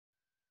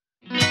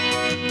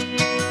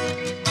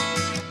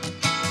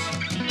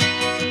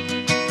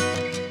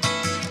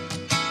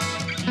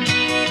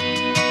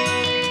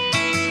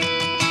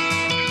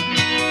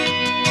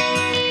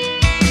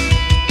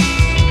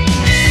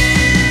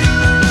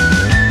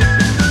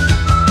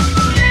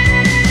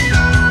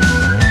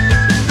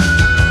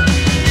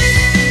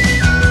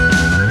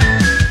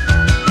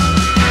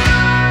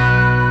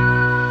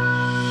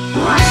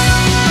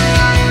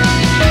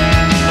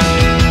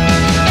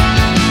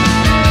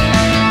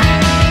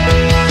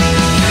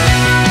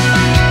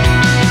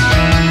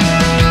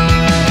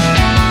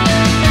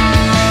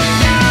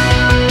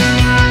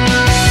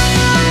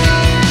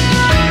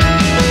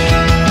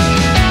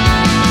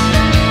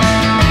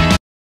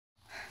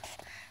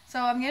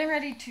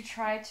to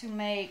try to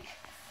make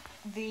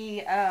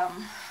the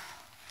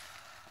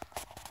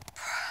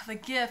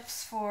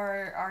gifts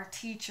for our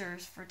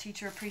teachers for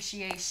teacher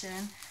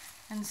appreciation.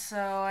 And so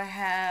I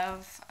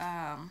have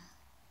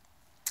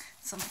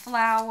some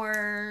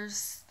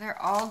flowers.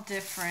 They're all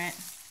different.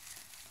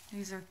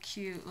 These are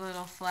cute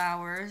little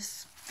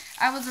flowers.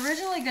 I was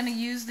originally going to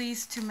use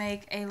these to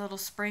make a little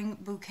spring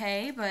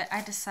bouquet, but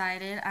I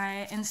decided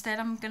instead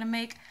I'm going to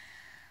make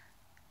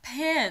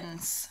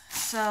pins.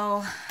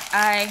 So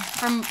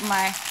from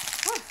my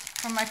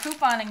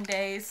couponing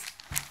days,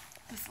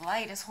 this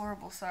light is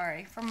horrible,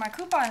 sorry. From my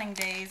couponing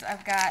days,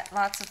 I've got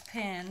lots of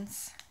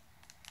pins,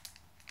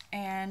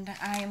 and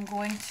I am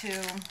going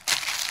to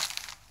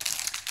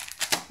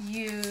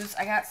use,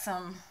 I got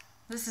some,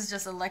 this is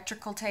just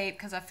electrical tape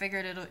because I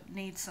figured it would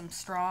need some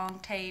strong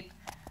tape.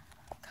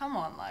 Come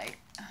on, light.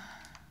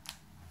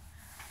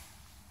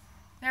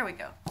 There we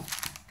go.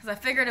 Because I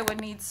figured it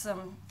would need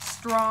some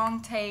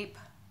strong tape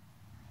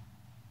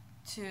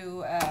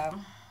to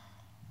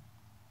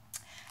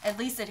at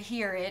least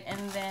adhere it.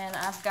 And then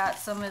I've got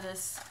some of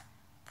this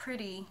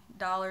pretty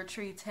Dollar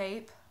Tree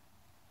tape,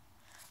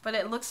 but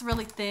it looks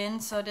really thin,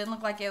 so it didn't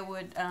look like it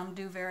would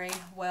do very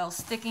well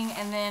sticking.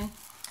 And then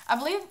I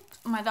believe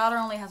my daughter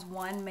only has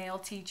one male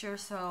teacher,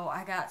 so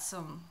I got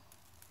some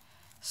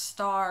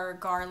star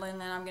garland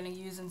that I'm going to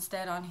use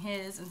instead on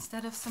his,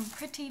 instead of some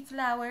pretty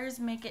flowers,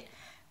 make it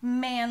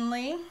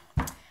manly.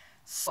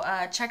 So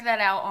check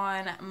that out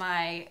on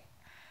my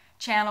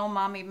channel,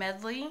 Mommy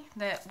Medley.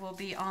 That will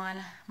be on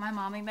my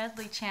Mommy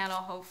Medley channel,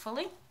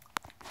 hopefully.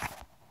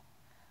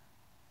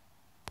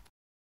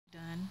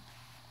 Done.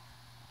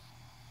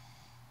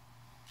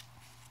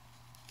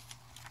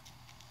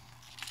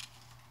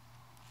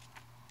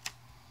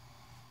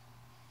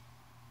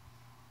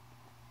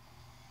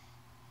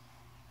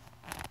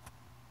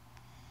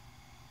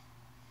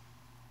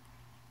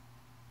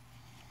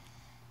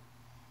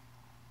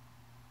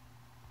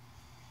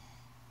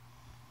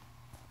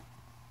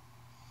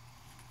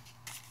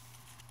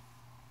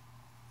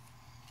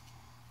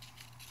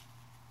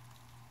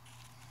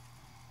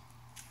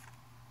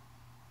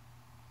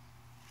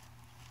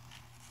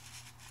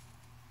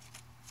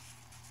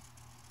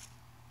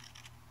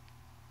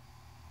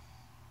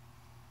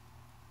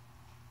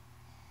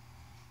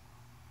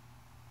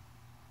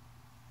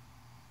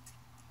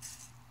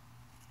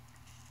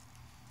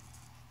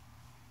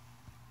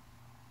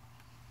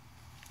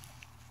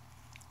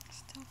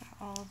 Still got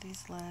all of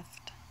these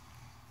left.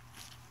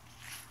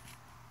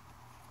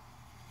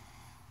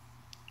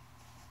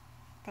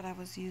 But I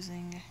was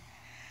using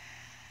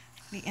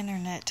the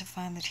internet to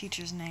find the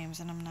teachers' names,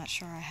 and I'm not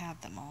sure I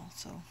have them all,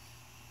 so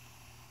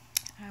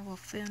I will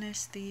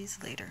finish these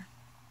later.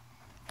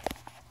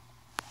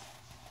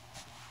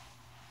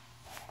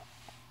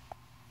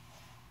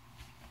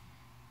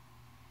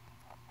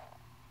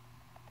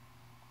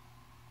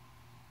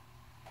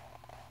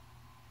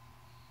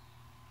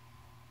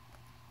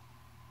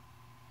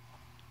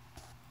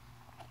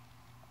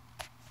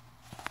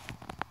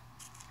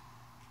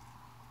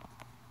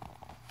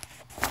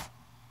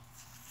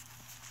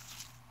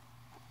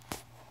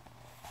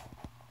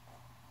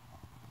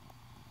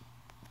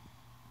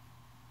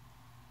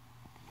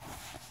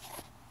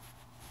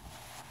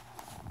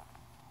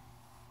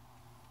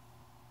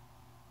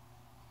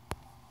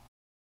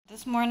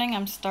 This morning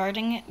I'm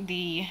starting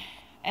the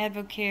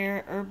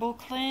Advocare Herbal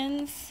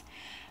Cleanse,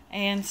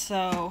 and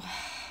so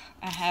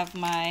I have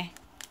my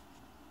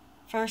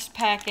first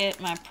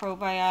packet, my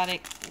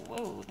probiotic,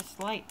 whoa, this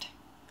light.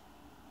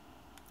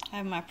 I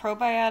have my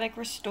probiotic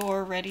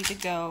Restore ready to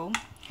go.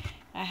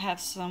 I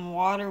have some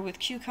water with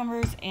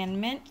cucumbers and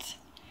mint,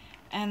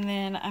 and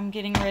then I'm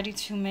getting ready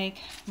to make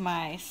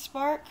my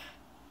spark.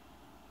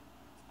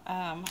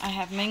 I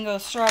have mango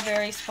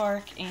strawberry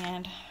spark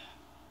and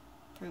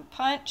fruit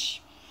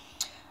punch.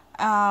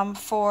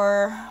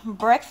 For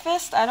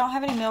breakfast, I don't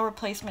have any meal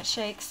replacement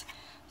shakes,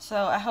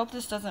 so I hope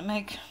this doesn't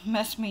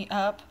mess me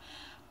up,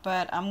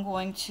 but I'm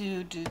going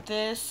to do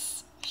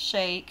this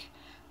shake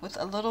with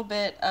a little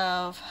bit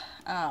of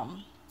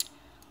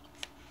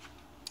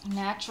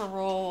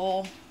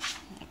natural,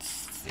 let's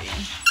see,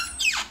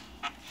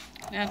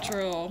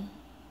 natural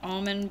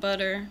almond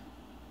butter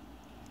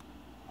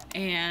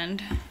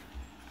and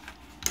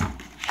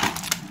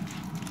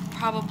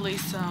probably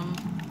some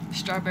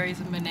strawberries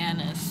and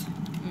bananas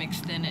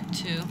mixed in it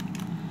too.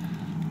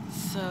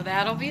 So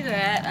that'll be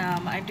that.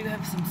 I do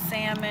have some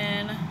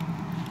salmon.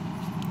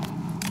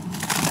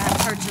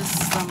 I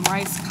purchased some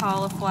rice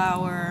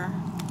cauliflower.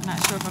 I'm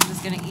not sure if I'm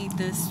just going to eat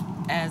this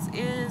as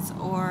is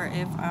or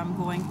if I'm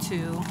going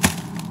to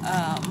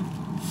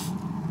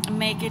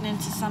make it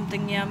into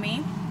something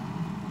yummy.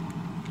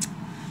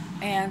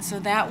 And so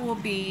that will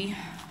be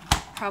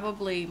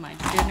probably my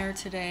dinner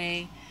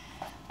today.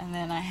 And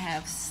then I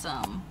have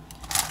some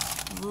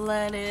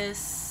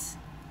lettuce.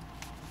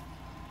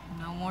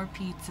 No more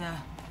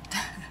pizza.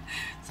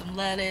 Some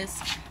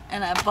lettuce,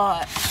 and I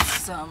bought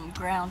some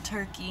ground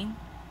turkey,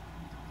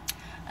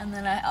 and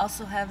then I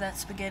also have that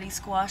spaghetti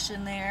squash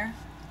in there.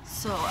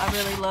 So I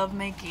really love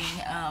making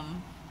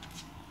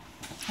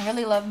I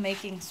really love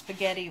making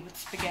spaghetti with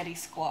spaghetti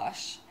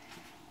squash.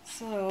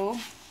 So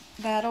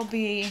that'll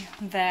be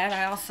that.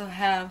 I also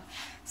have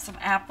some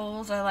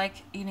apples. I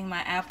like eating my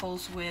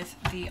apples with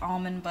the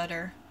almond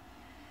butter.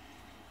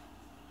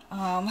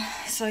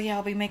 So yeah,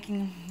 I'll be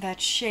making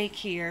that shake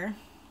here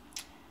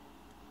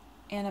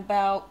in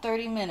about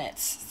 30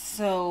 minutes.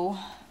 So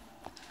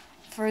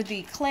for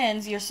the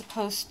cleanse, you're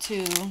supposed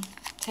to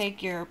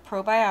take your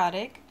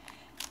probiotic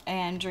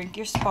and drink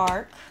your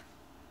Spark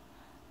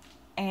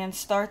and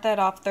start that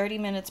off 30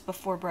 minutes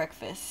before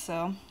breakfast.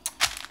 So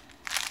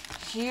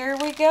here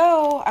we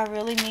go. I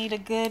really need a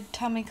good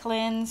tummy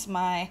cleanse.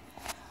 My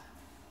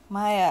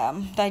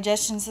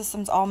digestion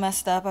system's all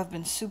messed up. I've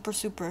been super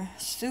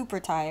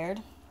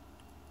tired.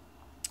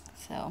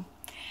 So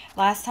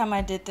last time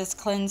I did this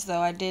cleanse,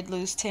 though, I did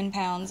lose 10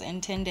 pounds in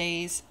 10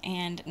 days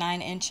and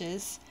 9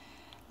 inches.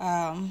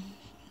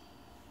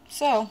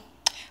 So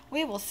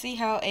we will see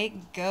how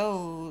it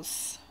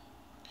goes.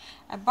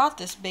 I bought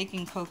this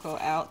baking cocoa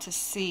out to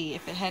see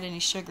if it had any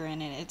sugar in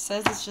it. It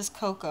says it's just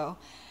cocoa,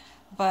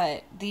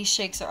 but these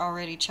shakes are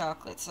already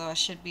chocolate, so I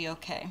should be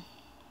okay.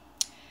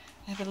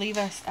 I believe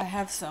I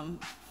have some,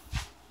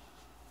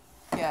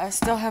 yeah, I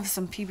still have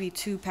some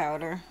PB2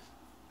 powder.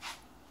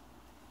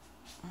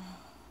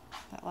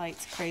 That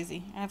light's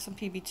crazy. I have some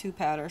PB2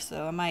 powder,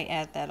 so I might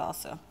add that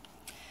also.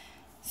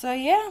 So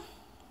yeah,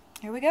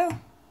 here we go.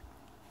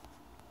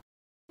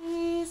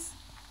 Please.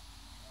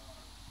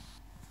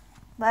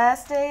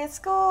 Last day of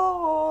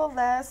school,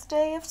 last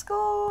day of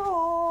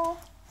school.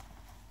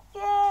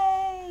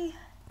 Yay!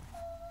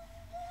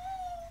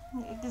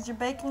 Is your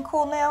bacon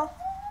cool now?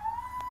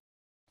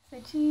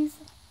 Say cheese.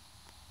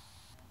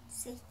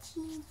 Say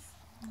cheese.